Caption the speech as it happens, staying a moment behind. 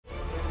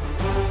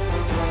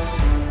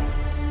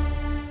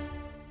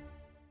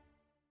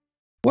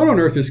What on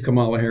earth is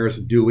Kamala Harris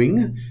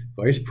doing?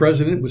 Vice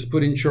President was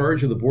put in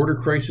charge of the border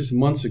crisis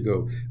months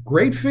ago.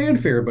 Great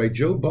fanfare by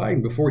Joe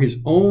Biden before his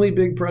only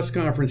big press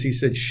conference. He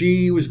said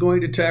she was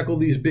going to tackle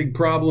these big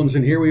problems,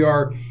 and here we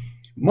are.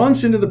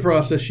 Months into the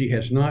process, she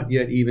has not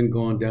yet even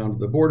gone down to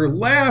the border,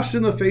 laughs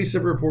in the face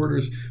of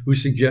reporters who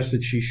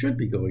suggested she should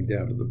be going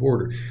down to the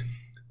border.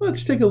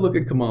 Let's take a look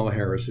at Kamala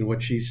Harris and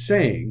what she's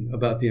saying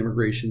about the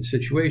immigration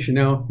situation.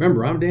 Now,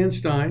 remember, I'm Dan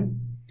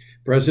Stein,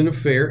 president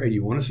of FAIR, and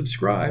you want to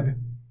subscribe.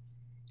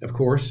 Of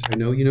course, I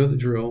know you know the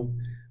drill,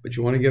 but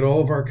you want to get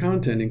all of our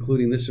content,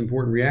 including this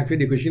important React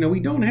video, because, we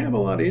don't have a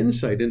lot of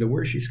insight into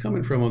where she's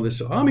coming from on this.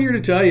 So I'm here to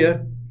tell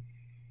you,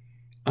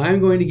 I'm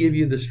going to give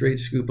you the straight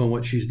scoop on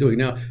what she's doing.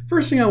 Now,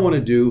 first thing I want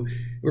to do,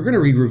 we're going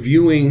to be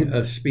reviewing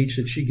a speech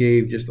that she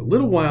gave just a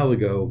little while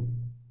ago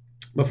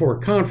before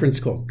a conference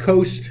called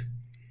COAST.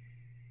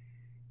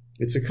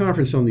 It's a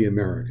conference on the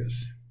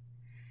Americas.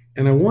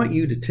 And I want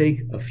you to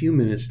take a few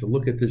minutes to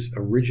look at this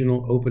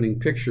original opening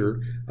picture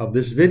of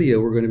this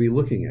video we're going to be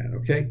looking at,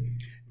 okay?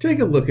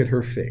 Take a look at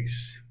her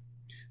face.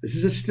 This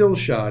is a still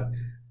shot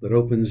that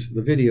opens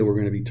the video we're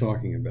going to be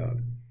talking about.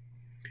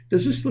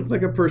 Does this look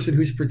like a person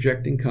who's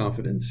projecting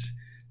confidence?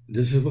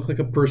 Does this look like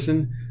a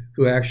person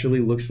who actually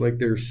looks like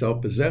they're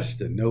self-possessed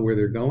and know where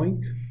they're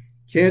going?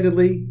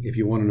 Candidly, if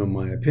you want to know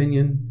my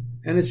opinion,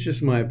 and it's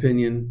just my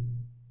opinion,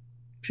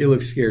 she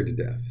looks scared to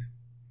death.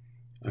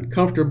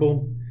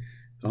 Uncomfortable.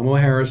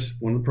 Kamala Harris,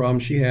 one of the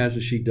problems she has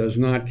is she does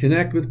not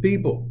connect with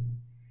people.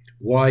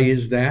 Why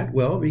is that?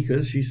 Well,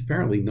 because she's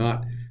apparently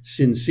not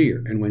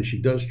sincere. And when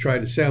she does try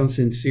to sound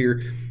sincere,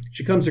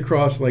 she comes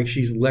across like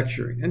she's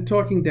lecturing and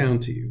talking down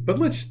to you. But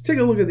let's take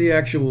a look at the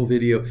actual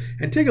video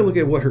and take a look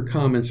at what her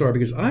comments are,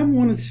 because I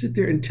want to sit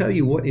there and tell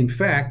you what, in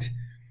fact,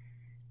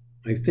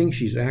 I think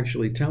she's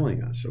actually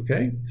telling us,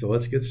 okay? So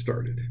let's get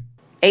started.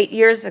 8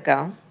 years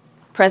ago,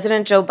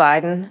 President Joe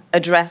Biden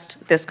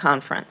addressed this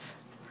conference.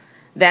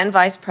 Then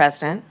Vice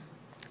President,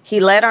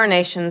 he led our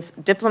nation's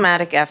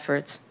diplomatic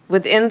efforts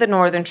within the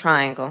Northern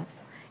Triangle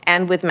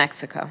and with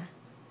Mexico.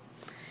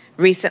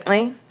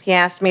 Recently, he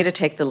asked me to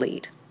take the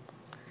lead.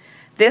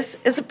 This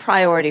is a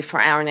priority for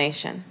our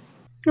nation.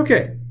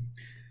 Okay.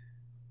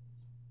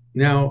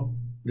 Now,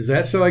 does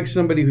that sound like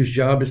somebody whose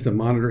job is to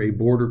monitor a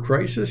border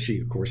crisis? She,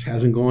 of course,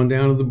 hasn't gone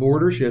down to the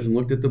border. She hasn't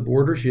looked at the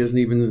border. She hasn't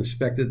even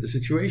inspected the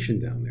situation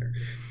down there.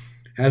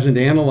 Hasn't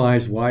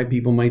analyzed why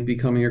people might be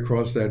coming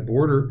across that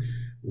border,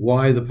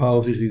 why the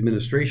policies of the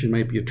administration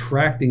might be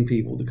attracting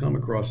people to come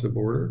across the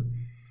border.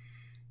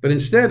 But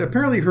instead,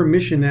 apparently her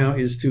mission now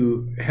is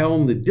to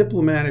helm the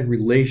diplomatic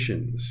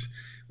relations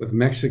with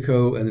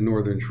Mexico and the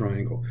Northern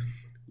Triangle.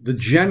 The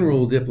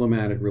general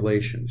diplomatic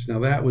relations. Now,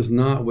 that was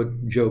not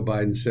what Joe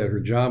Biden said her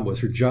job was.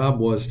 Her job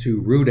was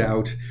to root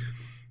out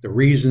the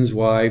reasons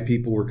why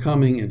people were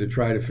coming and to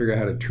try to figure out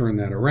how to turn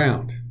that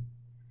around.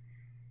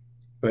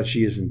 But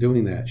she isn't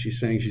doing that. She's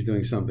saying she's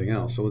doing something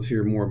else. So let's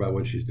hear more about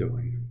what she's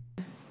doing.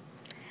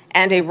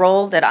 And a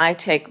role that I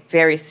take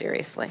very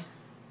seriously.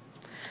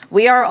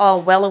 We are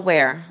all well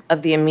aware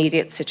of the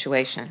immediate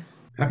situation.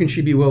 How can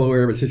she be well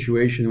aware of a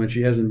situation when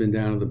she hasn't been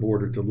down to the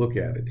border to look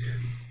at it?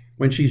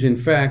 When she's in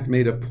fact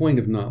made a point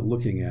of not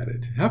looking at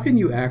it? How can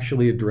you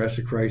actually address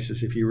a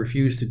crisis if you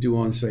refuse to do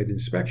on-site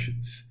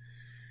inspections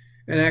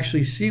and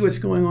actually see what's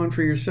going on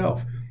for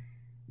yourself?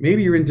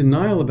 Maybe you're in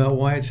denial about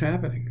why it's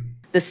happening.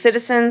 The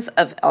citizens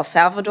of El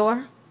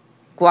Salvador,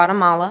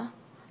 Guatemala,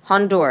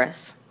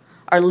 Honduras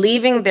are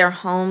leaving their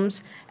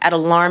homes at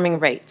alarming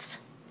rates.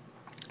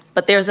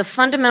 But there's a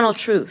fundamental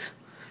truth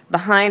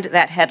behind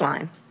that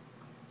headline.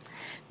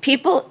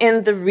 People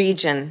in the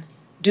region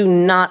do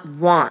not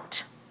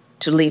want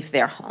to leave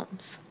their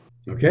homes.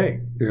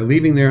 Okay, they're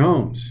leaving their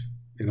homes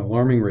in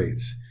alarming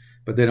rates,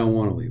 but they don't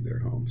want to leave their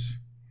homes.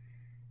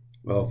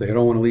 Well, if they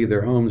don't want to leave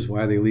their homes,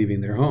 why are they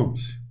leaving their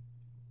homes?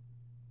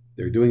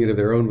 They're doing it of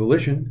their own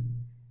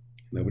volition.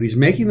 Nobody's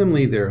making them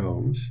leave their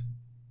homes.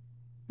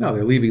 No,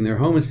 they're leaving their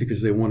homes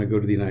because they want to go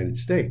to the United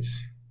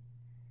States.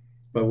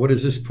 But what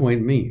does this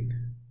point mean?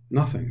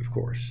 Nothing, of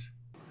course.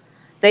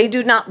 They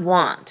do not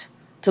want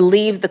to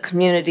leave the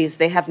communities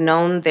they have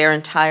known their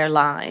entire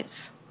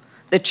lives,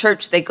 the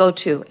church they go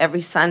to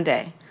every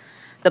Sunday,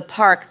 the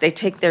park they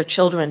take their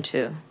children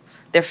to,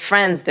 their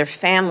friends, their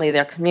family,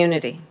 their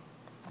community.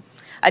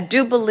 I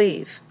do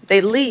believe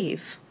they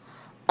leave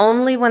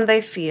only when they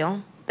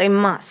feel they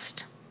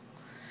must.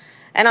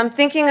 And I'm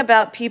thinking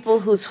about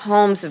people whose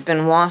homes have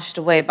been washed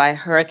away by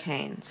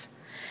hurricanes,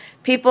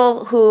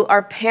 people who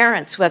are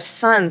parents who have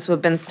sons who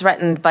have been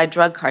threatened by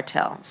drug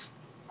cartels,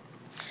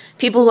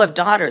 people who have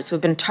daughters who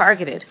have been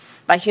targeted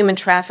by human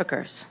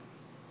traffickers,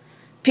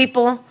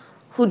 people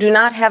who do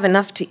not have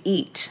enough to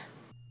eat.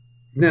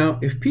 Now,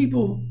 if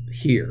people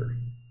hear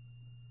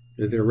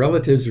that their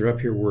relatives are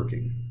up here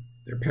working,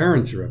 their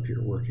parents are up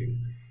here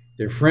working,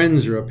 their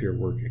friends are up here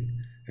working,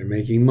 they're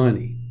making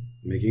money,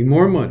 making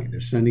more money, they're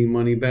sending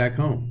money back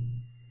home.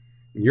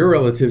 Your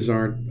relatives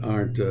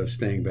aren't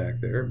staying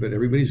back there, but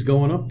everybody's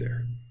going up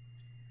there.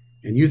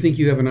 And you think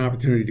you have an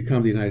opportunity to come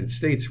to the United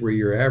States where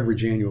your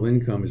average annual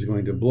income is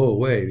going to blow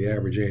away the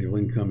average annual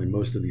income in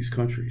most of these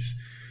countries.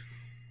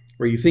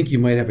 where you think you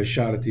might have a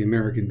shot at the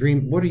American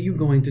dream, what are you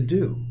going to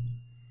do?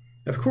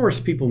 Of course,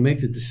 people make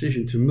the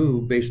decision to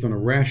move based on a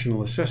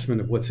rational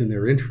assessment of what's in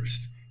their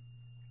interest.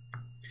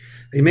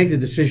 They make the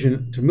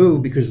decision to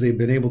move because they've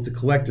been able to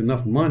collect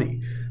enough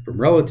money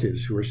from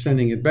relatives who are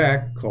sending it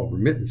back, called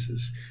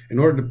remittances, in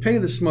order to pay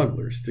the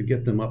smugglers to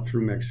get them up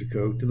through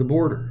Mexico to the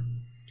border.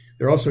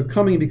 They're also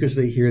coming because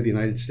they hear the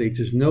United States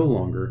is no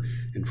longer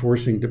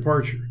enforcing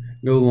departure,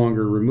 no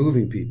longer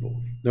removing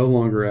people, no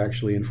longer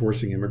actually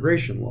enforcing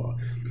immigration law.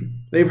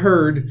 They've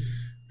heard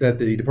that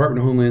the Department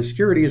of Homeland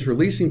Security is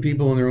releasing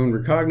people on their own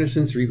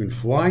recognizance or even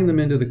flying them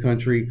into the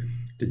country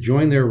to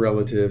join their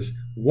relatives.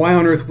 Why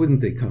on earth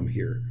wouldn't they come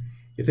here?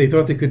 If they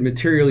thought they could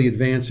materially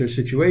advance their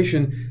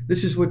situation,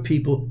 this is what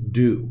people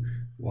do.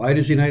 Why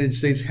does the United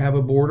States have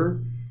a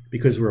border?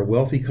 Because we're a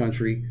wealthy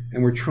country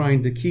and we're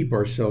trying to keep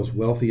ourselves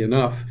wealthy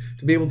enough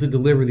to be able to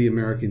deliver the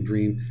American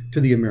dream to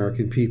the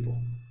American people.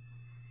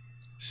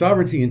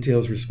 Sovereignty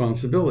entails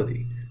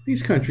responsibility.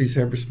 These countries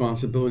have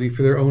responsibility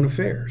for their own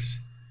affairs.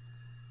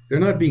 They're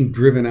not being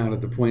driven out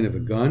at the point of a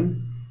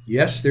gun.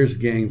 Yes, there's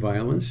gang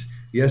violence.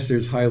 Yes,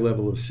 there's high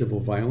level of civil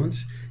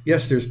violence.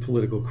 Yes, there's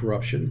political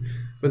corruption.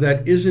 But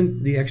that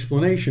isn't the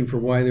explanation for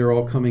why they're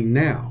all coming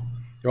now.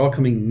 They're all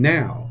coming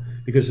now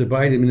because the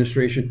Biden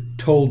administration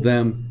told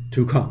them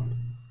to come.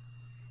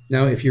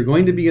 Now, if you're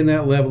going to be in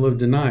that level of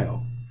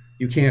denial,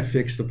 you can't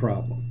fix the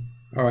problem.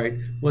 All right,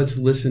 let's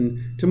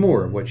listen to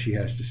more of what she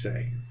has to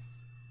say.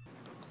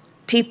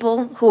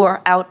 People who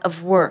are out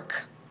of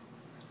work.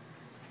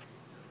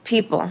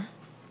 People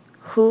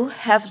who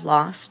have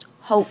lost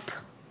hope.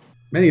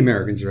 Many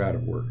Americans are out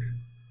of work.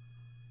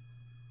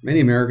 Many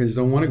Americans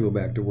don't want to go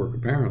back to work,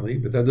 apparently,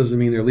 but that doesn't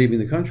mean they're leaving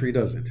the country,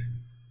 does it?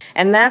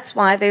 And that's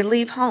why they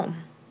leave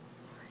home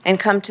and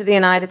come to the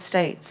United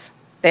States.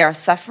 They are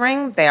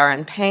suffering, they are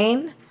in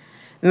pain.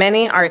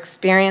 Many are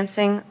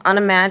experiencing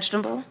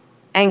unimaginable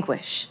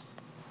anguish.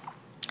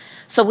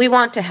 So we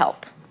want to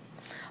help.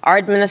 Our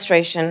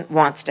administration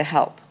wants to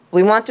help.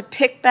 We want to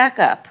pick back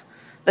up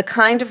the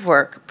kind of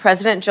work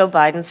President Joe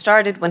Biden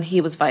started when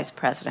he was vice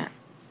president.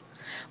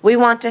 We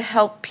want to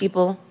help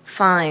people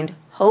find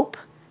hope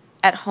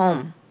at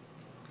home.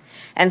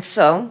 And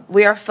so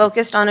we are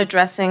focused on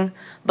addressing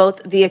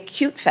both the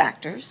acute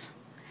factors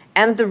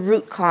and the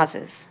root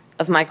causes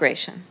of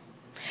migration.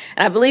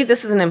 And I believe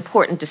this is an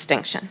important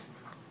distinction.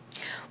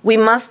 We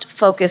must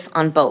focus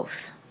on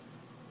both.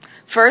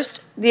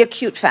 First, the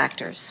acute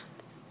factors,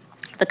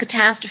 the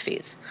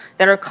catastrophes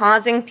that are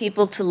causing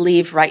people to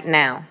leave right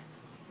now,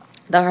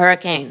 the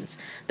hurricanes,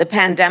 the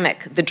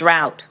pandemic, the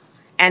drought,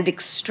 and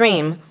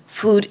extreme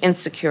food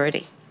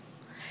insecurity.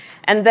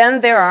 And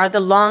then there are the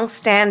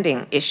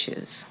long-standing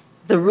issues,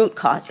 the root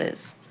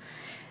causes.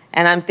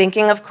 And I'm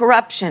thinking of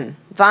corruption,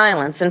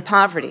 violence, and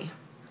poverty,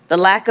 the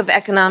lack of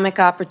economic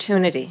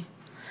opportunity,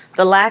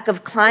 the lack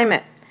of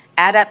climate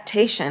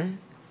adaptation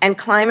and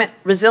climate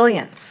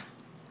resilience.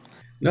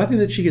 Nothing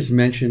that she has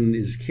mentioned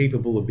is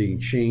capable of being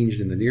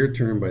changed in the near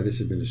term by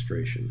this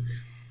administration.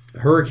 The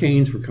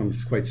hurricanes were come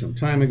quite some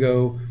time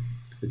ago.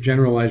 The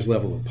generalized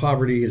level of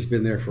poverty has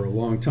been there for a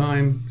long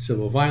time.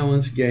 Civil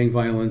violence, gang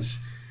violence,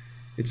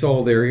 it's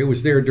all there. It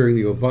was there during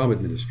the Obama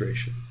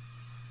administration.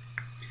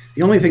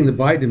 The only thing the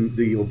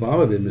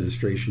Obama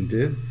administration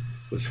did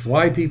was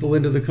fly people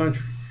into the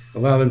country,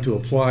 allow them to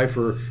apply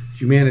for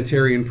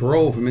humanitarian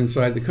parole from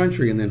inside the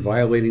country, and then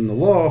violating the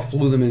law,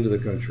 flew them into the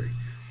country.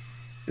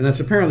 And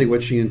that's apparently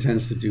what she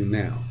intends to do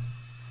now.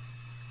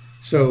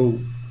 So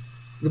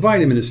the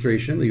Biden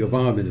administration, the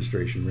Obama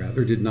administration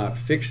rather, did not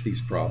fix these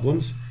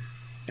problems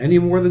any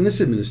more than this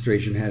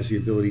administration has the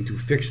ability to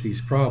fix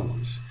these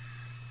problems.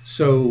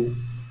 So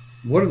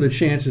what are the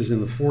chances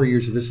in the 4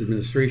 years of this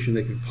administration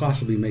they could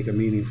possibly make a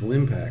meaningful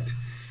impact?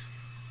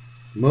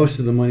 Most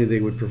of the money they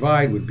would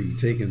provide would be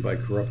taken by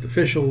corrupt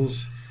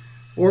officials,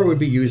 or it would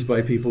be used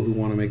by people who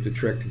want to make the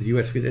trek to the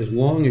U.S. As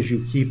long as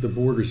you keep the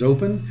borders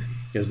open,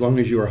 as long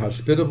as you are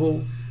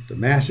hospitable to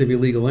massive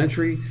illegal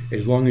entry,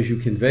 as long as you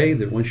convey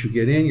that once you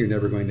get in, you're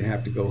never going to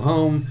have to go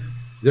home,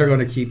 they're going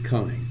to keep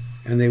coming,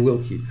 and they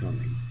will keep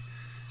coming.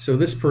 So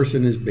this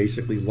person is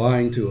basically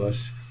lying to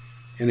us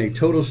in a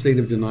total state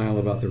of denial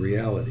about the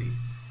reality.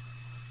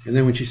 And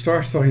then when she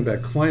starts talking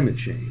about climate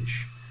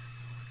change,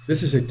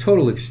 this is a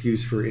total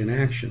excuse for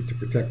inaction to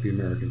protect the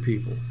American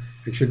people.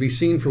 It should be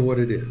seen for what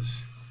it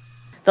is.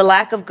 The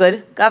lack of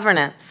good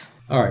governance.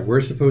 All right,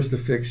 we're supposed to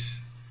fix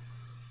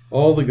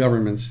all the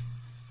governments.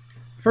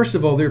 First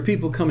of all, there are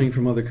people coming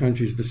from other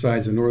countries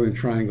besides the Northern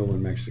Triangle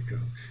and Mexico.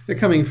 They're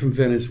coming from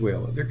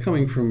Venezuela.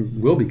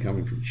 Will be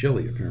coming from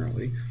Chile,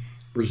 apparently.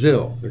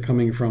 Brazil. They're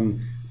coming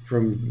from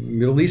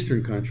Middle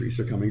Eastern countries.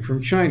 They're coming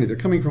from China. They're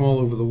coming from all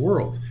over the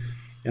world.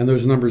 And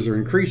those numbers are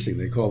increasing.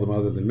 They call them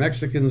other than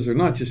Mexicans. They're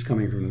not just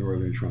coming from the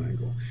Northern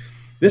Triangle.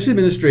 This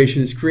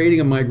administration is creating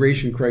a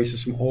migration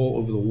crisis from all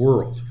over the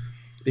world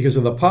because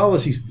of the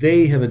policies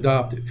they have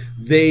adopted.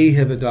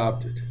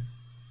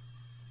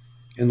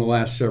 In the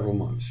last several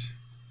months.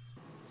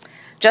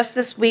 Just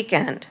this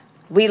weekend,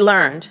 we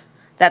learned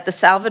that the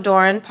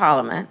Salvadoran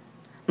parliament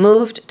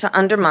moved to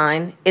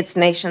undermine its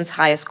nation's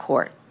highest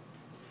court.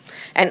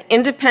 An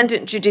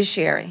independent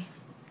judiciary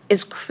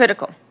is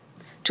critical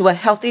to a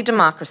healthy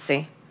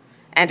democracy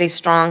and a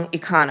strong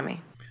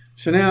economy.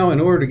 So now, in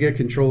order to get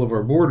control of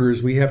our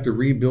borders, we have to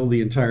rebuild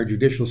the entire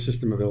judicial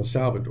system of El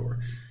Salvador.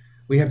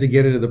 We have to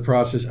get into the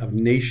process of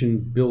nation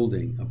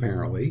building,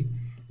 apparently,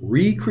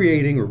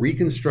 recreating or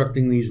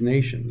reconstructing these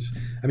nations.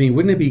 I mean,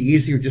 wouldn't it be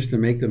easier just to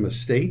make them a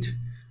state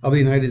of the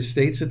United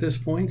States at this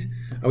point?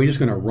 Are we just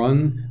going to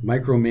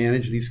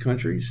micromanage these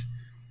countries?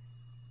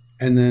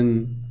 And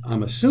then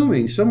I'm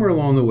assuming somewhere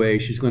along the way,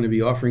 she's going to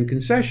be offering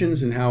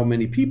concessions in how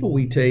many people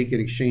we take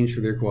in exchange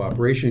for their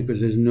cooperation,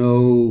 because there's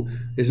no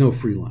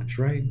free lunch,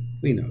 right?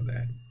 We know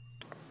that.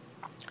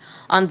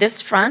 On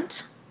this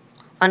front,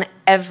 on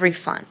every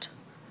front,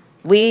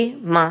 we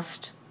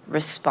must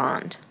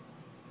respond.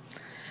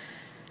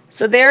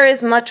 So there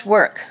is much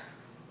work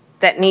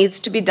that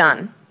needs to be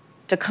done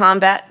to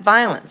combat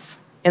violence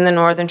in the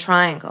Northern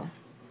Triangle,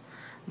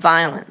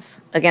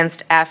 violence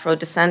against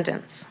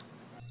Afro-descendants.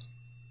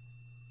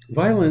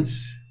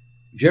 Violence,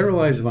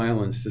 generalized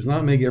violence, does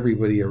not make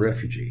everybody a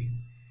refugee.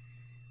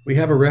 We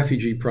have a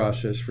refugee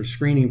process for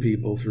screening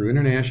people through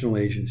international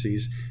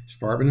agencies,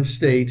 Department of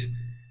State,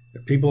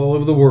 people all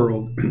over the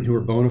world who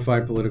are bona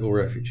fide political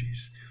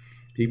refugees.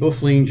 People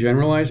fleeing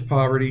generalized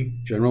poverty,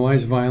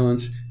 generalized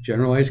violence,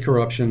 generalized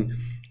corruption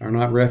are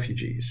not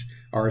refugees.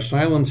 Our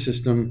asylum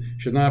system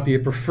should not be a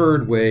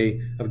preferred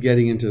way of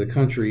getting into the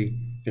country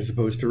as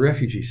opposed to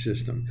refugee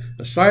system.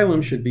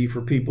 Asylum should be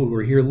for people who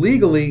are here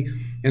legally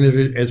and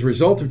as a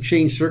result of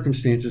changed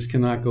circumstances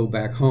cannot go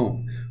back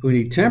home, who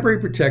need temporary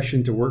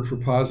protection to work for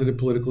positive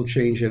political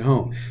change at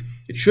home.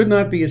 It should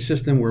not be a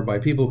system whereby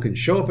people can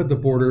show up at the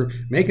border,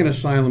 make an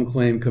asylum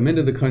claim, come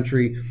into the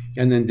country,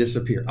 and then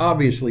disappear.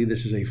 Obviously,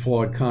 this is a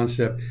flawed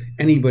concept.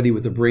 Anybody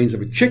with the brains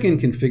of a chicken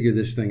can figure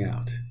this thing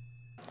out.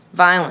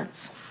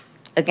 Violence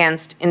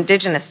against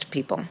indigenous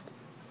people,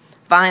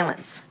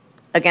 violence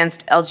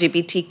against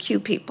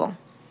LGBTQ people,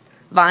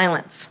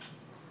 violence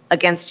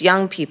against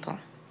young people,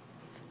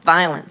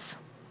 violence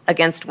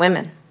against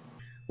women.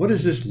 What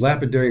is this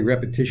lapidary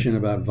repetition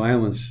about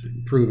violence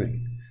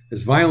proving?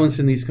 There's violence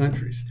in these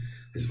countries.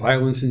 There's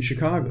violence in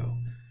Chicago.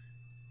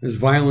 There's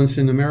violence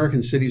in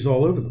American cities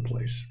all over the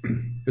place.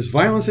 There's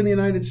violence in the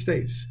United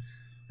States.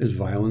 There's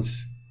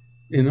violence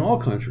in all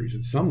countries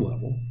at some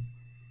level.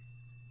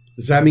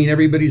 Does that mean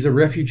everybody's a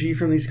refugee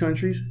from these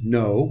countries?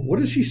 No.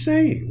 What is she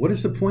saying? What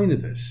is the point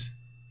of this?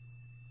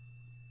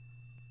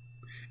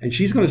 And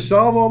she's going to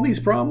solve all these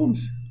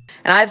problems?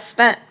 And I've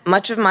spent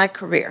much of my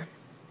career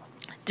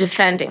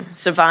defending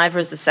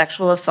survivors of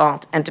sexual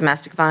assault and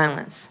domestic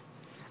violence.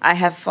 I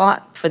have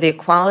fought for the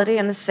equality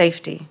and the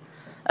safety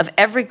of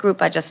every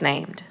group I just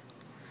named.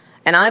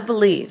 And I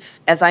believe,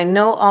 as I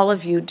know all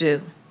of you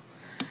do,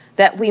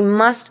 that we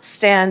must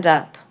stand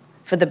up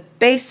for the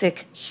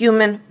basic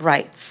human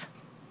rights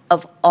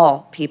of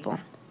all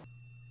people.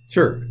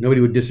 Sure,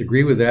 nobody would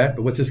disagree with that,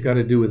 but what's this got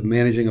to do with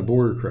managing a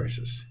border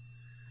crisis?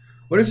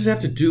 What does this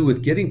have to do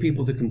with getting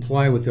people to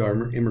comply with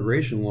our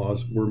immigration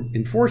laws or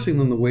enforcing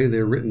them the way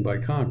they're written by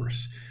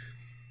Congress,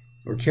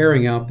 or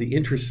carrying out the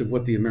interests of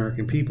what the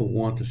American people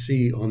want to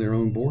see on their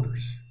own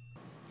borders?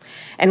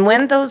 And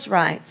when those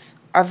rights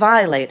are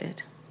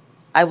violated,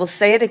 I will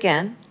say it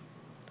again,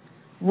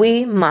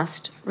 we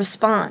must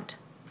respond.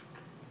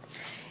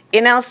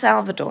 In El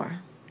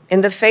Salvador,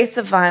 in the face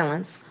of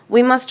violence,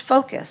 we must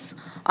focus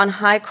on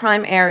high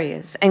crime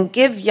areas and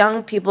give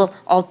young people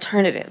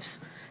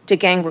alternatives to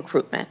gang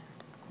recruitment.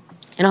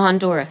 In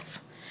Honduras,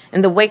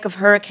 in the wake of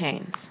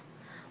hurricanes,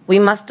 we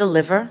must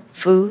deliver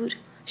food,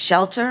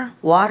 shelter,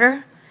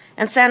 water,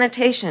 and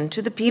sanitation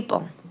to the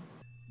people.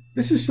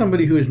 This is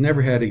somebody who has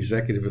never had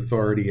executive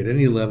authority at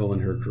any level in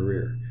her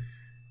career.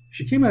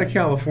 She came out of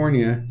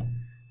California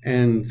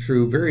and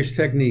through various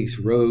techniques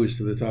rose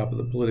to the top of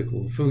the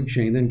political food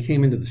chain, then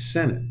came into the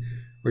Senate,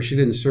 where she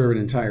didn't serve an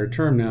entire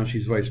term. Now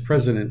she's vice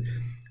president.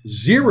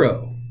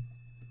 Zero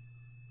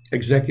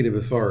executive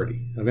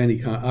authority of any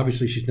kind.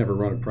 Obviously, she's never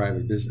run a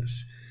private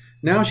business.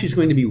 Now she's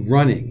going to be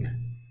running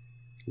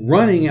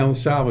El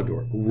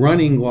Salvador,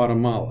 running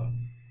Guatemala,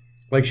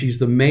 like she's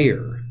the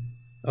mayor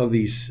of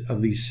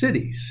these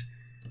cities,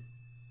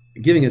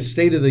 giving a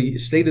state of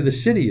the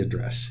city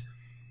address.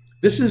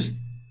 This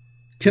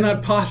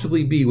cannot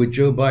possibly be what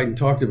Joe Biden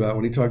talked about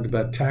when he talked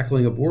about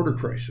tackling a border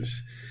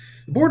crisis.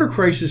 The border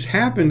crisis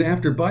happened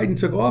after Biden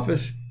took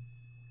office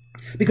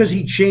because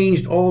he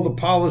changed all the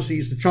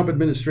policies the Trump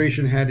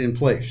administration had in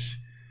place.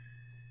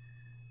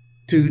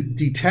 To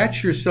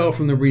detach yourself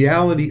from the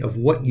reality of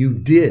what you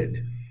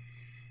did,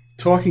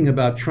 talking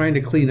about trying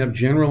to clean up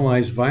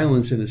generalized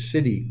violence in a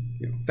city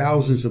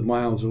thousands of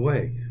miles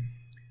away.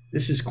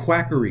 This is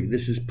quackery.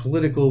 This is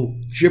political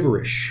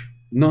gibberish,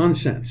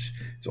 nonsense.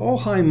 It's all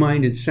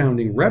high-minded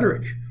sounding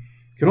rhetoric.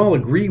 You can all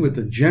agree with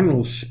the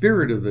general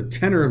spirit of the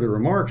tenor of the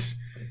remarks,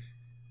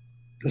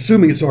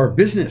 assuming it's our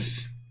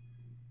business.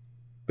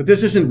 But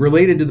this isn't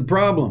related to the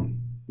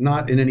problem,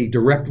 not in any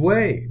direct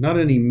way, not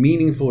in any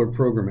meaningful or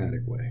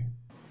programmatic way.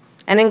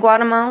 And in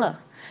Guatemala,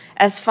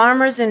 as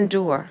farmers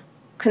endure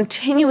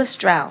continuous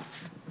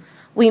droughts,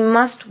 we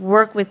must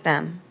work with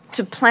them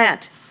to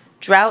plant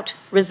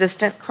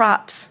drought-resistant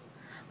crops.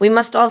 We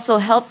must also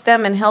help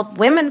them and help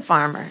women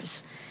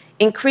farmers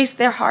increase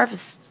their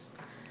harvests.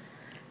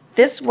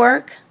 This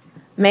work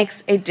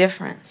makes a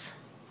difference.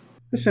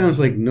 This sounds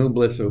like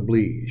noblesse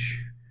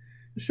oblige.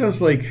 This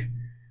sounds like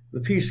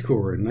the Peace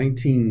Corps in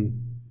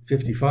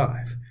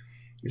 1955.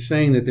 You're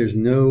saying that there's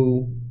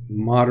no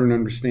modern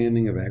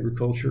understanding of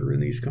agriculture in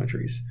these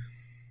countries,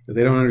 that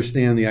they don't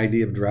understand the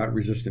idea of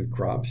drought-resistant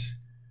crops.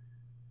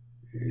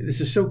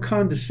 This is so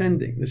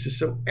condescending. This is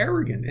so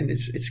arrogant, and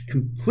it's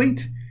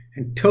complete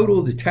and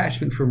total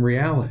detachment from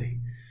reality.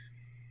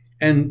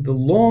 And the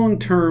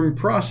long-term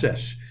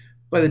process,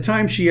 by the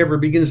time she ever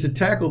begins to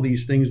tackle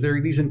these things,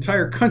 these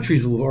entire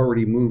countries will have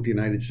already moved to the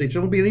United States.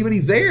 There won't be anybody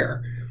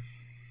there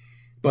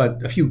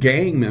but a few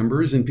gang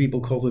members and people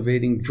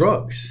cultivating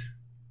drugs.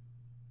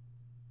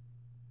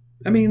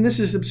 I mean, this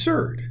is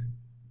absurd.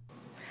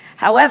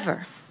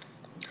 However,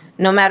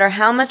 no matter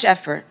how much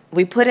effort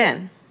we put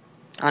in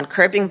on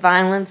curbing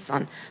violence,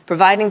 on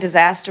providing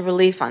disaster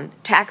relief, on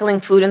tackling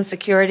food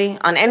insecurity,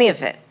 on any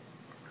of it,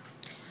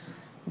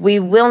 we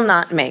will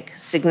not make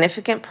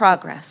significant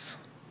progress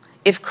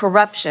if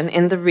corruption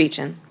in the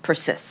region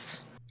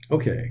persists.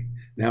 Okay,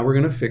 now we're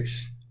going to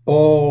fix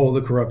all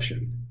the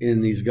corruption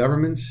in these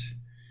governments,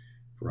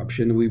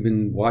 corruption we've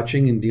been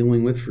watching and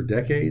dealing with for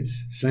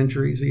decades,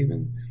 centuries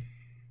even.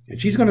 And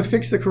she's going to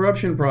fix the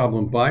corruption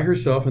problem by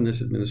herself in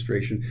this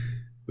administration,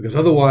 because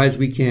otherwise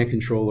we can't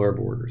control our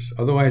borders.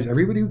 Otherwise,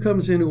 everybody who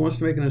comes in who wants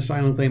to make an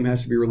asylum claim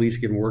has to be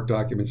released, given work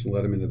documents, and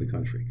let them into the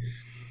country.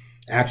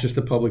 Access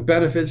to public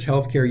benefits,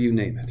 healthcare, you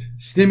name it.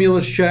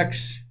 Stimulus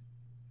checks.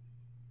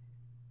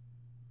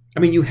 I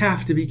mean, you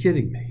have to be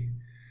kidding me.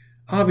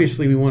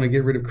 Obviously, we want to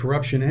get rid of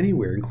corruption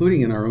anywhere,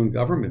 including in our own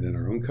government, in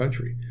our own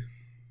country.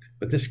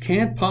 But this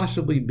can't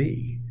possibly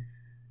be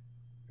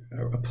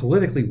a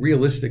politically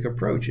realistic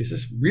approach. Is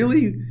this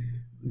really...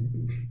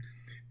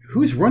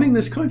 Who's running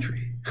this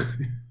country?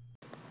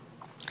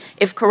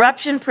 If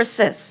corruption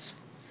persists,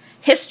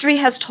 history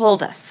has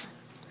told us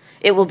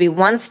it will be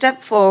one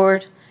step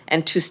forward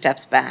and two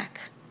steps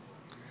back.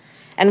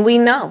 And we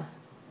know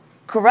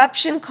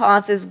corruption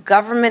causes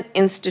government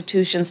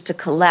institutions to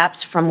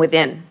collapse from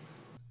within.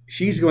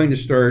 She's going to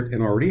start,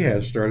 and already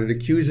has started,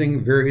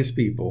 accusing various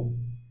people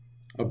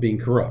of being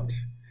corrupt.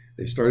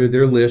 They started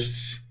their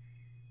lists,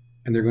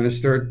 and they're going to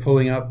start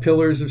pulling out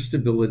pillars of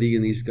stability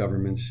in these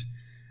governments.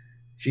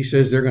 She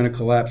says they're going to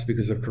collapse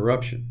because of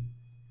corruption.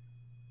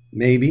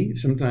 Maybe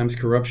sometimes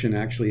corruption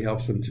actually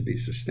helps them to be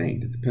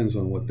sustained. It depends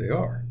on what they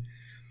are.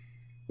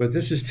 But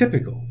this is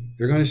typical.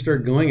 They're going to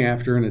start going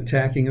after and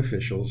attacking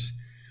officials,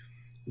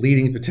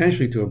 leading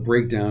potentially to a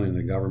breakdown in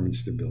the government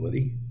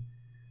stability,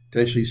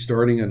 potentially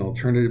starting an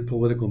alternative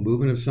political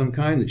movement of some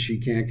kind that she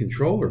can't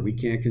control or we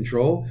can't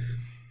control.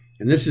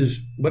 And this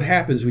is what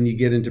happens when you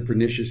get into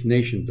pernicious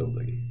nation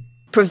building.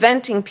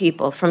 Preventing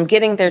people from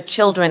getting their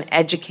children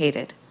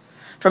educated,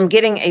 from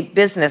getting a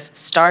business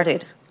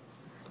started,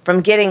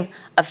 from getting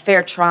a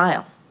fair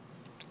trial.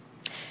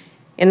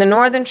 In the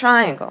Northern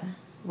Triangle,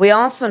 we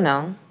also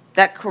know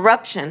that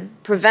corruption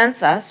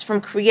prevents us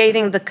from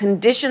creating the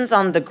conditions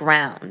on the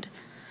ground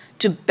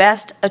to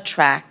best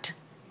attract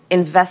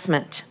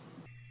investment.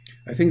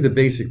 I think the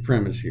basic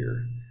premise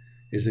here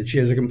is that she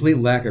has a complete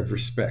lack of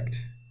respect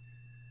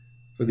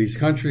for these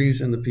countries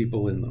and the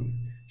people in them.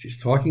 She's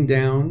talking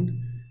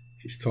down,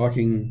 she's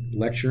talking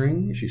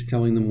lecturing, she's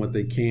telling them what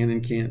they can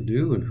and can't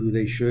do and who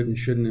they should and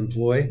shouldn't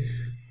employ.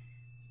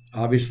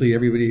 Obviously,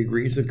 everybody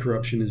agrees that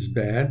corruption is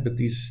bad, but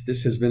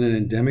this has been an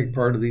endemic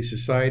part of these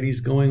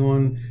societies going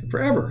on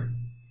forever.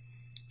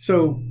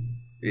 So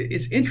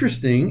it's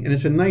interesting and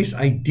it's a nice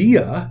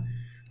idea,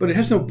 but it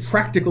has no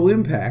practical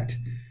impact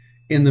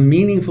in the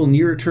meaningful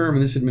near term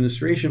of this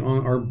administration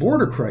on our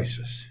border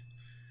crisis.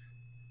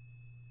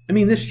 I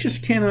mean, this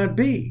just cannot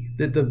be.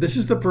 This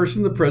is the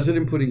person the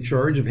president put in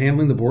charge of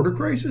handling the border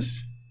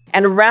crisis.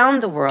 And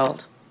around the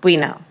world, we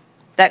know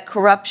that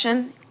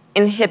corruption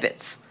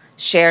inhibits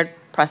shared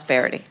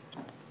prosperity.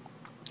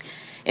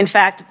 In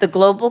fact, the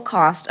global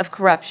cost of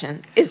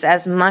corruption is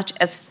as much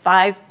as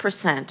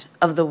 5%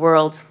 of the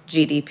world's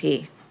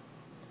GDP.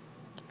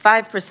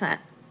 5%.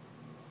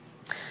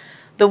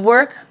 The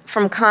work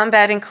from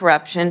combating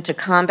corruption to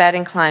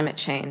combating climate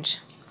change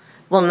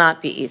will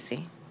not be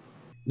easy.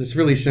 This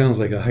really sounds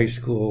like a high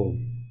school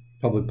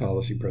public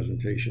policy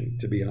presentation,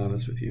 to be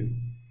honest with you.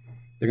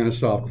 They're going to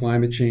solve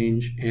climate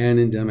change and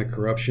endemic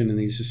corruption in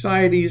these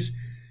societies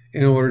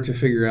in order to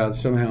figure out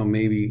somehow,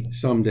 maybe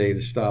someday,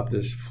 to stop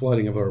this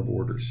flooding of our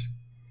borders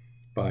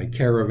by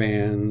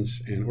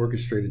caravans and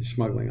orchestrated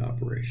smuggling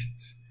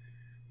operations.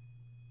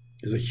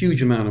 There's a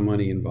huge amount of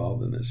money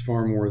involved in this,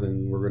 far more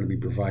than we're going to be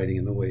providing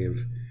in the way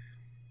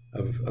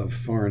of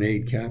foreign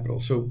aid capital.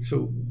 So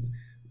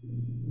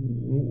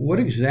what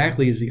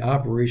exactly is the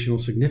operational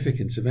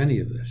significance of any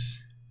of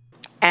this?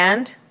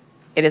 And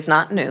it is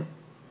not new.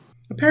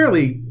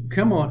 Apparently,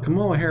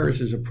 Kamala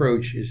Harris's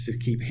approach is to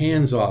keep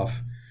hands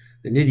off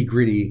the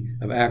nitty-gritty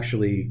of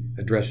actually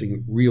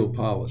addressing real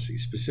policy,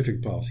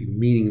 specific policy,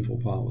 meaningful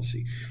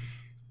policy.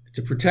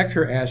 to protect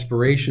her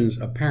aspirations,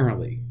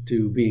 apparently,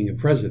 to being a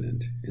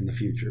president in the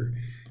future.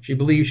 She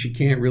believes she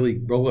can't really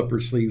roll up her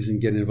sleeves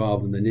and get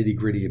involved in the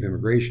nitty-gritty of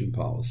immigration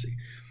policy.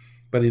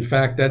 But in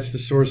fact, that's the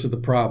source of the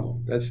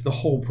problem. That's the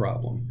whole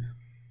problem.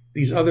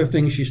 These other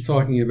things she's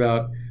talking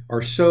about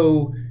are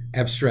so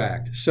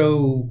abstract,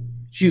 so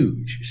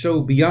huge,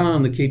 so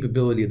beyond the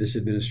capability of this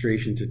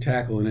administration to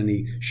tackle in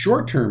any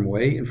short-term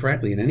way, and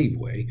frankly, in any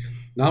way,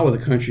 not with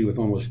a country with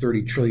almost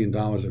 $30 trillion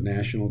of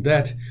national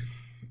debt,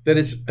 that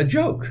it's a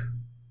joke.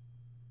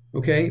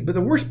 Okay? But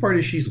the worst part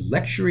is she's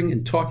lecturing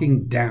and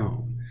talking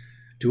down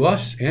to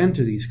us and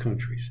to these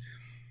countries.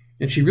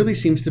 And she really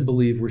seems to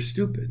believe we're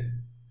stupid.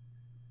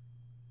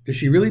 Does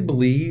she really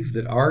believe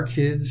that our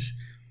kids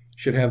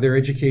should have their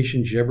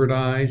education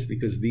jeopardized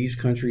because these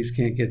countries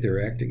can't get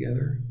their act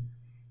together?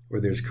 Or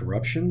there's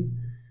corruption?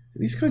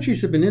 These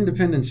countries have been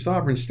independent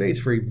sovereign states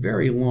for a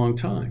very long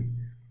time.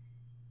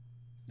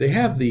 They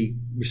have the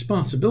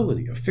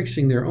responsibility of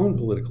fixing their own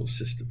political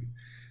system,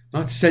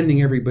 not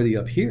sending everybody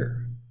up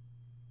here.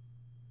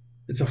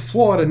 It's a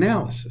flawed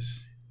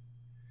analysis.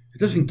 It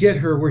doesn't get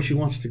her where she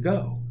wants to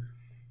go.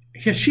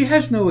 Yes, she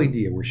has no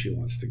idea where she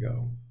wants to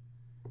go.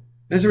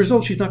 As a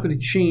result, she's not going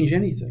to change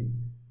anything,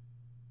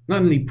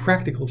 not in any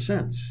practical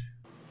sense.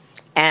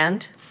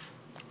 And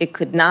it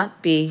could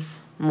not be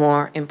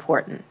more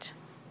important.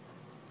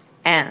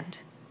 And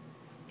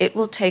it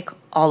will take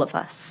all of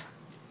us.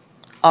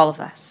 All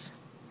of us.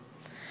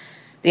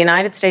 The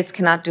United States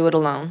cannot do it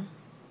alone.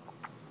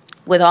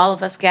 With all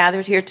of us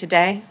gathered here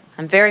today,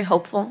 I'm very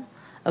hopeful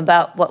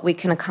about what we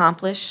can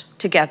accomplish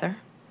together.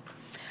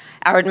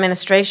 Our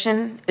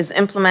administration is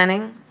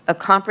implementing a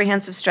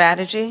comprehensive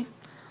strategy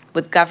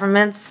with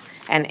governments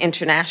and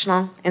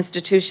international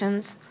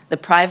institutions, the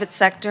private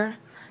sector,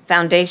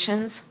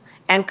 foundations,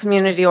 and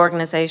community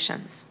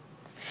organizations.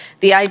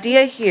 The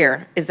idea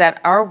here is that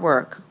our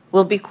work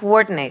will be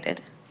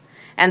coordinated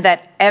and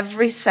that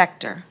every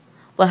sector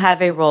will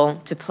have a role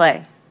to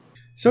play.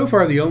 So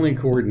far, the only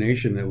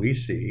coordination that we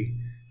see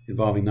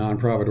involving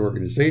nonprofit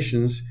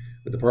organizations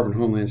with the Department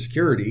of Homeland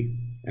Security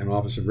and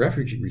Office of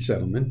Refugee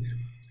Resettlement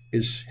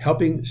is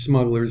helping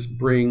smugglers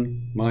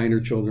bring minor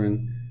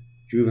children,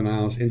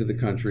 juveniles into the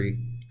country,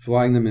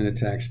 flying them in at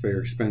taxpayer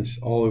expense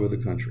all over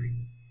the country.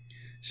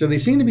 So they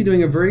seem to be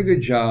doing a very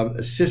good job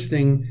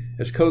assisting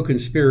as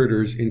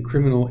co-conspirators in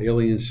criminal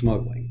alien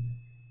smuggling.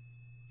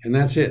 And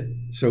that's it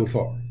so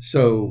far.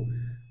 So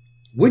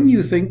wouldn't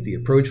you think the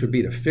approach would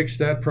be to fix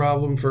that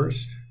problem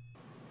first?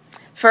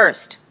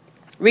 First,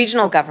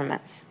 regional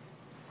governments.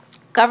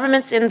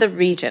 Governments in the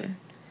region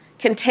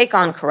can take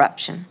on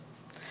corruption,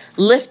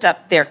 lift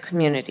up their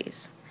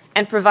communities,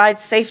 and provide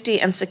safety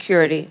and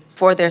security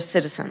for their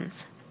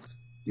citizens.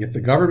 If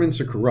the governments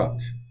are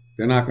corrupt,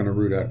 they're not going to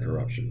root out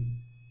corruption.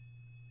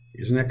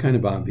 Isn't that kind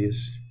of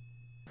obvious?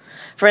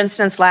 For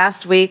instance,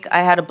 last week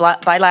I had a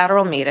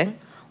bilateral meeting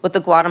with the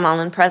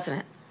Guatemalan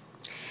president,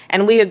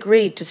 and we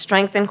agreed to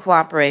strengthen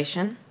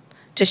cooperation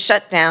to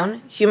shut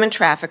down human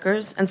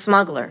traffickers and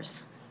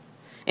smugglers.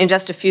 In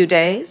just a few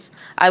days,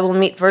 I will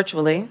meet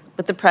virtually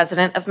with the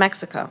president of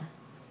Mexico,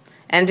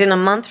 and in a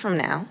month from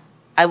now,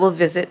 I will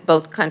visit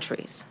both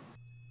countries.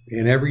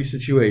 In every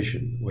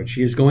situation, what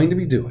she is going to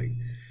be doing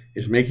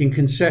is making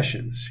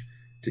concessions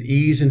to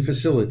ease and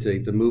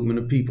facilitate the movement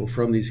of people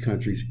from these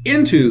countries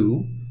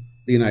into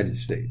the United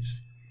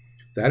States.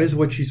 That is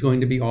what she's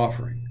going to be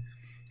offering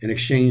in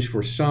exchange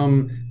for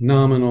some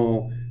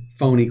nominal,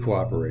 phony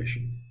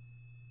cooperation.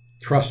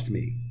 Trust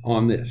me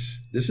on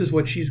this. This is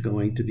what she's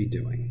going to be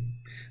doing.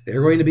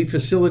 They're going to be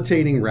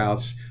facilitating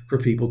routes for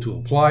people to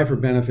apply for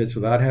benefits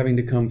without having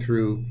to come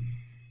through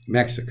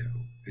Mexico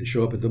and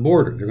show up at the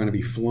border. They're going to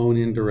be flown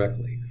in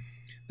directly.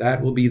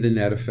 That will be the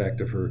net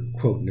effect of her,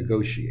 quote,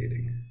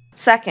 negotiating.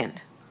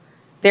 Second,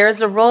 there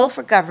is a role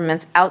for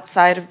governments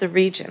outside of the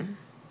region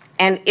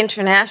and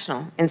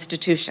international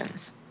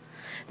institutions.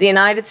 The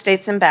United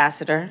States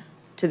ambassador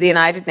to the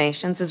United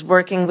Nations is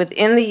working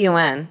within the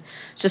UN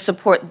to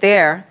support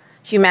their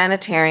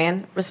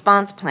humanitarian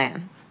response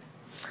plan.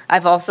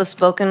 I've also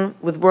spoken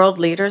with world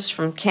leaders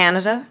from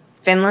Canada,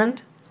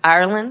 Finland,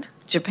 Ireland,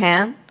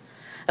 Japan,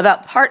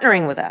 about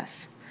partnering with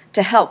us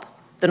to help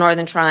the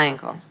Northern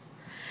Triangle.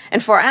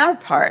 And for our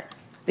part,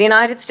 the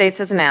United States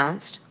has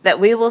announced that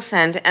we will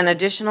send an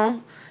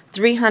additional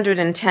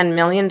 $310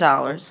 million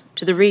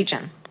to the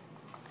region.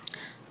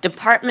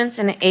 Departments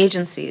and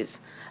agencies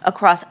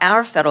across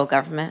our federal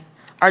government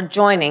are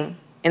joining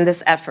in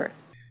this effort.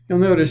 You'll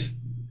notice,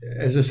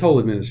 as this whole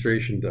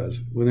administration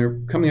does, when they're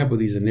coming up with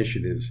these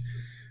initiatives,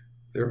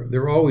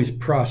 they're always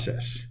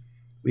process.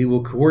 We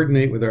will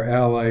coordinate with our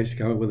allies to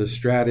come up with a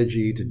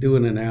strategy, to do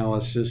an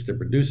analysis, to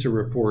produce a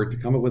report, to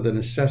come up with an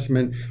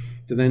assessment,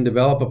 to then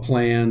develop a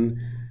plan.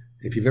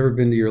 If you've ever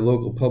been to your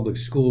local public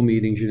school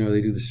meetings, you know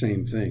they do the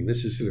same thing.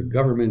 This is sort of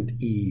government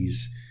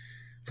ease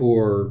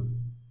for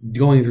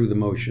going through the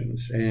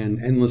motions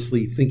and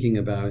endlessly thinking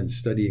about and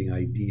studying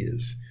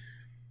ideas.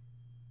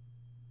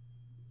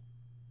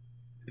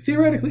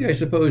 Theoretically, I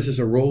suppose there's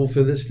a role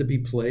for this to be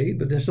played,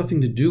 but that's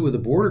nothing to do with the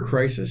border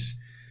crisis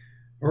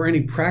or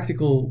any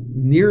practical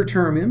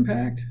near-term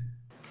impact.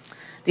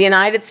 The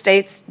United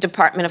States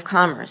Department of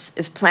Commerce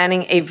is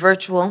planning a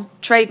virtual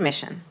trade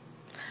mission.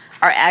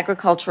 Our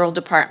agricultural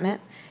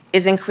department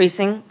is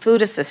increasing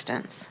food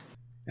assistance.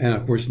 And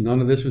of course,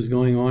 none of this was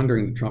going on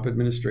during the Trump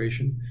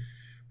administration.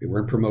 We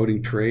weren't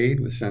promoting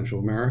trade with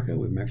Central America,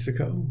 with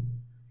Mexico.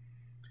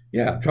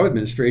 Yeah, the Trump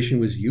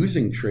administration was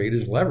using trade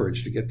as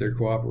leverage to get their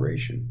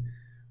cooperation.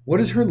 What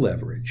is her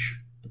leverage?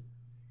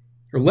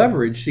 Her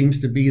leverage seems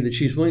to be that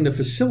she's willing to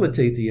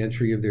facilitate the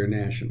entry of their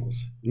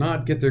nationals,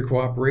 not get their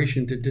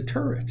cooperation to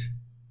deter it.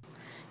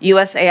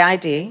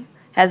 USAID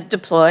has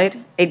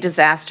deployed a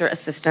disaster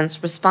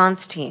assistance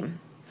response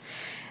team.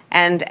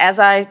 And as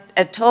I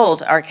had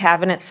told our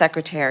cabinet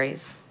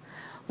secretaries,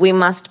 we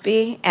must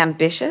be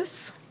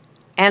ambitious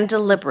and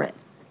deliberate.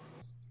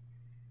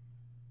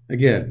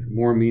 Again,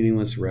 more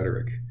meaningless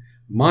rhetoric.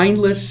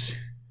 Mindless,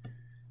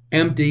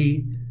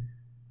 empty,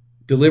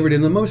 delivered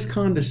in the most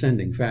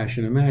condescending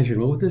fashion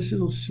imaginable, with this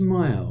little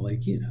smile,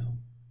 like,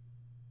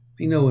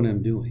 I know what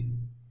I'm doing.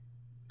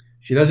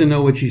 She doesn't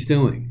know what she's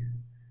doing,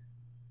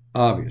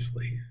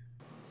 obviously.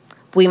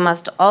 We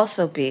must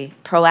also be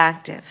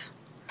proactive,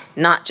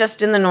 not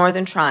just in the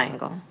Northern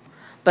Triangle,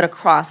 but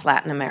across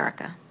Latin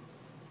America.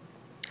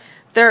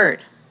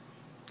 Third,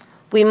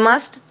 we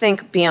must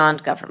think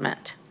beyond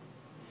government.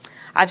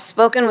 I've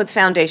spoken with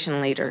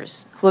foundation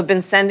leaders who have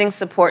been sending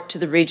support to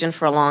the region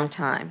for a long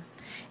time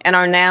and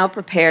are now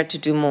prepared to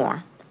do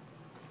more.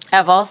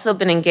 I've also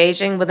been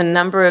engaging with a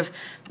number of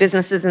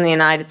businesses in the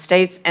United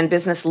States and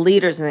business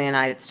leaders in the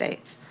United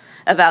States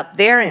about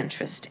their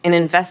interest in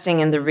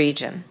investing in the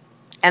region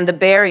and the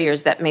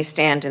barriers that may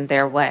stand in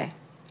their way.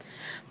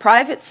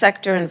 Private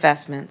sector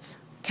investments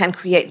can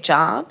create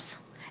jobs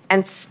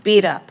and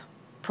speed up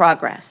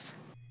progress.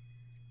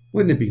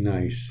 Wouldn't it be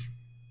nice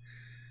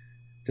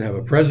to have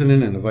a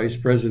president and a vice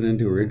president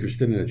who are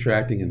interested in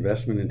attracting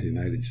investment into the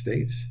United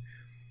States,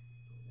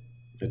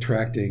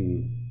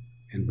 attracting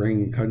and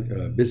bringing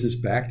business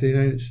back to the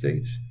United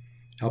States,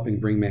 helping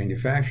bring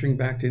manufacturing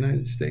back to the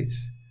United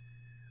States?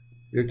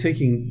 They're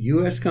taking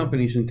U.S.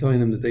 companies and telling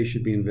them that they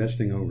should be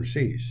investing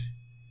overseas.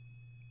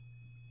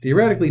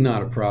 Theoretically,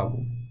 not a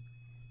problem.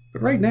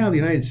 But right now, the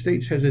United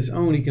States has its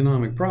own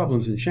economic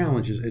problems and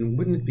challenges, and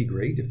wouldn't it be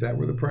great if that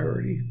were the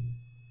priority?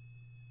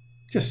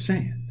 Just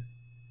saying.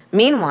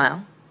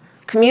 Meanwhile,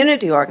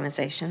 community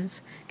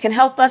organizations can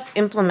help us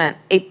implement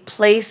a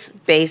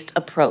place-based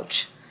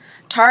approach,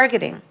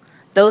 targeting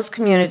those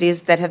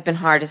communities that have been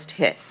hardest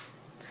hit.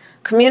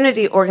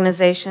 Community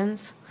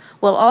organizations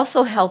will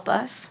also help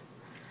us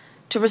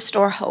to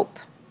restore hope.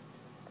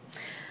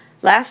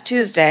 Last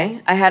Tuesday,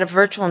 I had a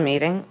virtual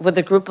meeting with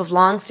a group of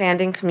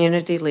long-standing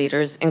community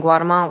leaders in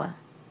Guatemala.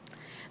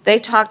 They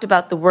talked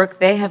about the work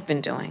they have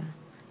been doing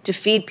to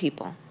feed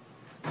people,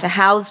 to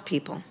house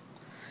people,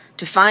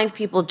 to find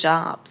people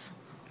jobs,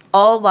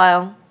 all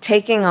while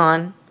taking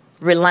on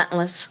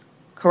relentless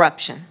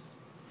corruption.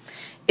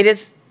 It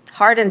is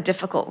hard and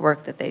difficult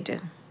work that they do,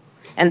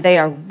 and they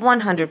are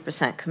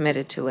 100%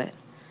 committed to it,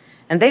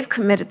 and they've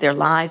committed their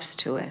lives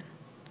to it.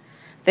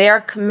 They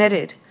are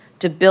committed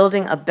to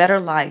building a better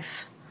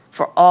life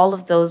for all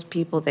of those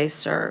people they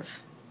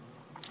serve.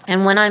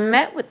 And when I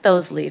met with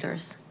those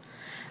leaders,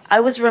 I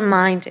was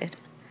reminded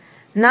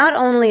not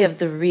only of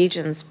the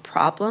region's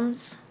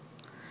problems,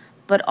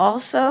 but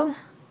also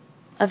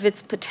of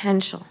its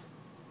potential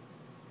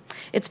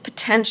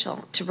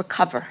to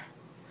recover,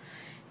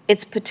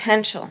 its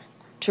potential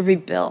to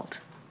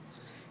rebuild,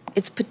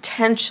 its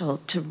potential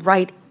to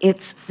write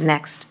its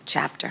next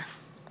chapter.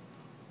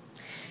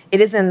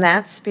 It is in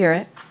that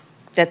spirit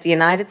that the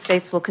United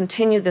States will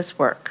continue this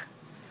work,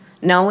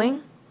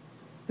 knowing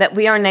that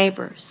we are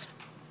neighbors,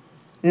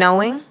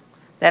 knowing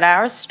that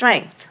our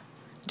strength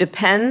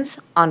depends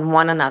on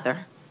one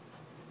another,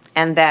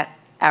 and that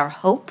our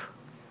hope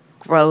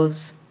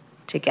grows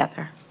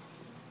together.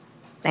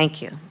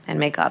 Thank you, and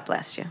may God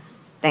bless you.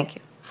 Thank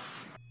you.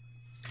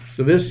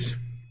 So this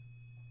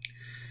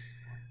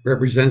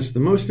represents the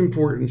most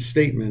important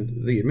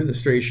statement the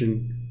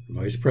administration,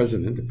 Vice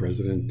President, the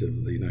President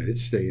of the United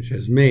States,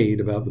 has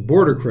made about the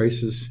border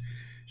crisis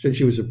since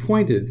she was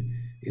appointed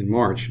in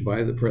March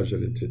by the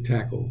President to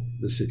tackle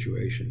the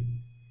situation.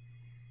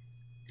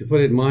 To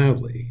put it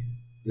mildly,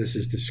 this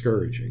is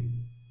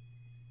discouraging.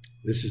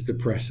 This is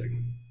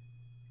depressing.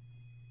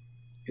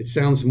 It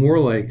sounds more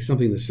like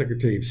something the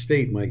Secretary of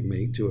State might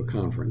make to a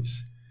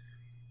conference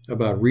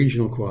about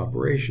regional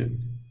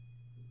cooperation,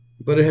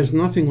 but it has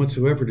nothing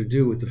whatsoever to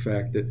do with the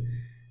fact that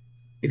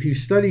if you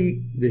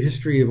study the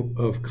history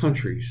of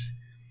countries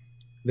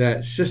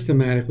that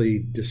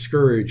systematically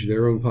discourage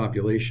their own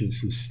populations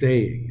from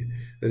staying,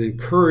 that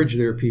encourage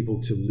their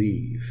people to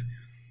leave,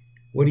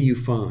 what do you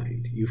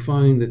find? You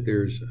find that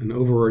there's an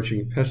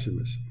overarching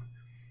pessimism.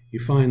 You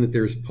find that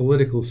there's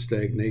political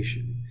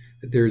stagnation,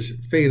 that there's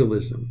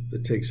fatalism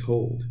that takes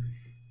hold,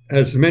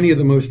 as many of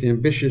the most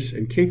ambitious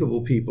and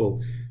capable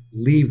people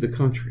leave the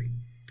country,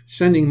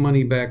 sending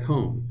money back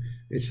home.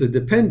 It's the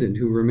dependent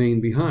who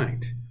remain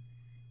behind.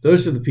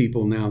 Those are the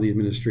people now the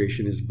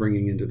administration is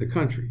bringing into the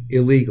country,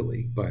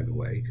 illegally, by the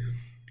way,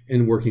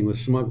 and working with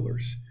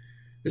smugglers.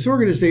 This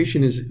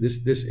organization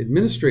this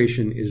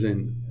administration is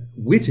an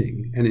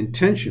witting and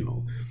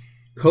intentional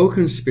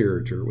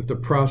co-conspirator with the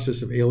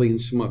process of alien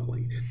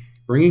smuggling,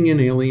 bringing in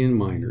alien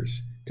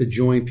minors to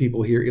join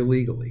people here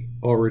illegally,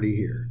 already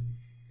here,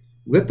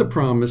 with the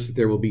promise that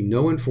there will be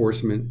no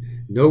enforcement,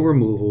 no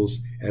removals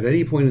at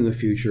any point in the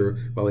future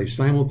while they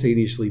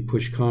simultaneously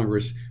push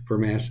Congress for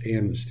mass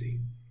amnesty.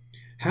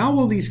 How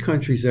will these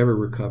countries ever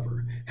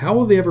recover? How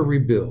will they ever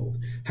rebuild?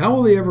 How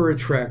will they ever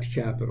attract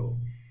capital?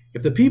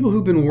 If the people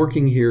who've been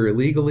working here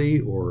illegally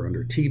or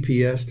under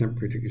TPS,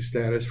 temporary protected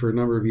status, for a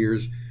number of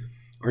years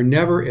are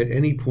never at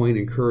any point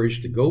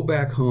encouraged to go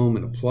back home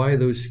and apply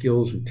those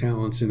skills and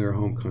talents in their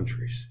home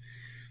countries.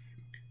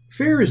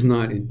 FAIR is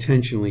not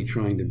intentionally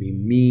trying to be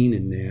mean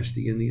and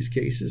nasty in these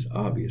cases,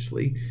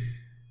 obviously.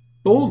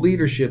 Bold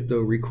leadership,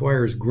 though,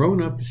 requires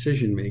grown-up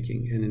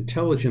decision-making and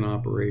intelligent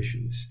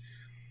operations.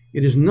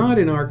 It is not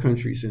in our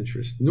country's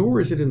interest, nor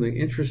is it in the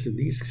interest of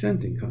these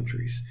sending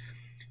countries,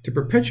 to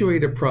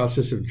perpetuate a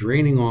process of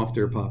draining off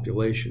their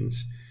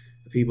populations,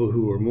 the people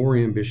who are more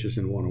ambitious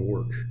and want to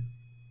work.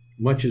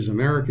 Much as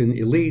American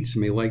elites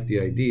may like the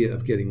idea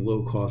of getting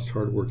low-cost,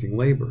 hard-working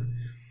labor,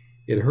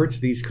 it hurts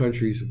these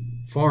countries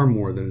far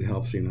more than it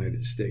helps the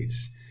United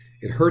States.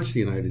 It hurts the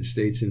United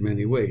States in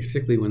many ways,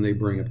 particularly when they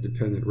bring up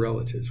dependent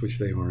relatives, which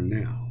they are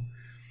now.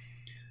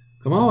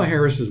 Kamala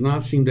Harris does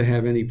not seem to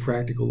have any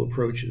practical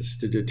approaches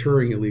to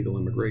deterring illegal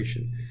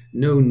immigration,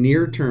 no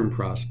near-term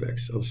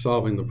prospects of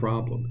solving the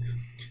problem.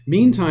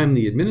 Meantime,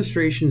 the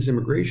administration's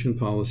immigration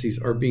policies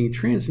are being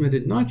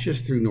transmitted not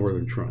just through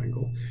Northern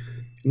Triangle,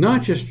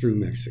 not just through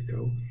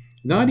Mexico,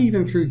 not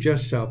even through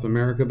just South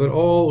America, but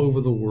all over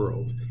the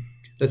world,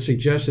 that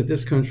suggests that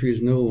this country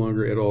is no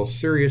longer at all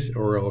serious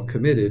or at all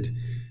committed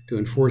to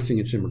enforcing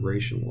its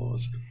immigration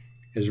laws.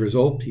 As a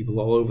result, people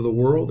all over the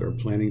world are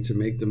planning to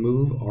make the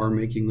move, are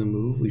making the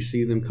move. We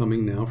see them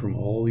coming now from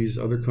all these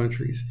other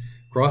countries,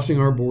 crossing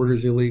our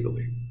borders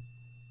illegally.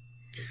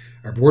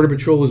 Our Border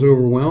Patrol is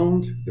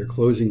overwhelmed. They're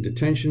closing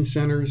detention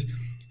centers.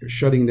 They're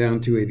shutting down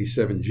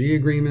 287G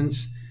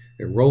agreements.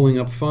 They're rolling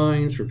up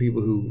fines for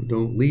people who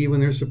don't leave when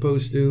they're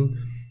supposed to.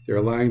 They're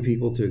allowing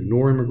people to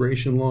ignore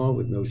immigration law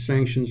with no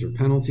sanctions or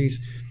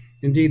penalties.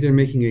 Indeed, they're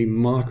making a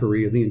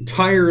mockery of the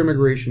entire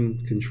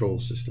immigration control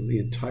system, the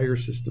entire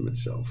system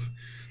itself.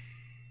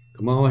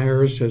 Kamala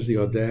Harris has the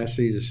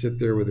audacity to sit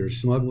there with her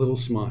smug little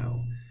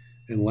smile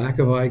and lack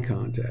of eye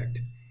contact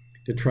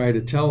to try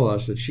to tell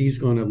us that she's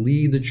going to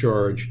lead the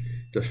charge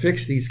to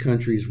fix these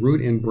countries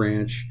root and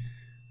branch,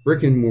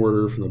 brick and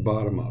mortar from the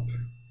bottom up,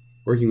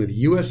 working with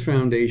U.S.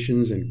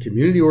 foundations and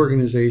community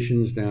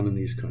organizations down in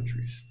these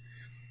countries.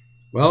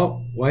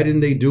 Well, why didn't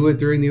they do it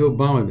during the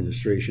Obama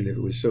administration if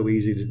it was so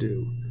easy to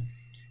do?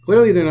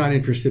 Clearly, they're not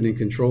interested in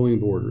controlling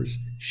borders.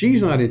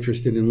 She's not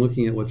interested in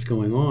looking at what's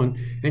going on,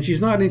 and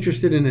she's not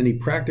interested in any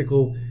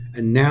practical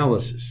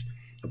analysis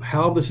of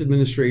how this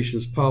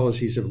administration's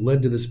policies have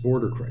led to this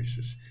border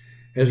crisis.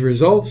 As a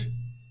result,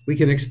 we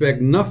can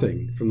expect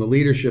nothing from the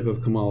leadership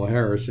of Kamala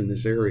Harris in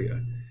this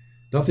area.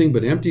 Nothing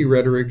but empty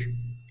rhetoric,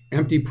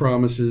 empty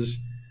promises,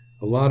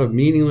 a lot of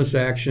meaningless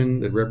action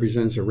that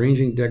represents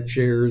arranging deck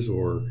chairs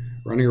or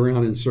running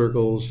around in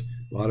circles,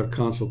 a lot of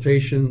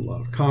consultation, a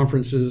lot of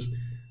conferences,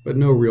 but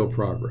no real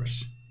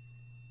progress.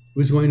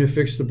 Who's going to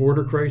fix the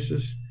border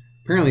crisis?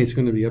 Apparently it's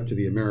going to be up to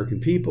the American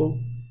people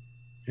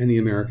and the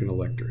American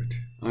electorate.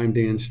 I'm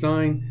Dan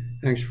Stein.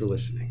 Thanks for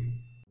listening.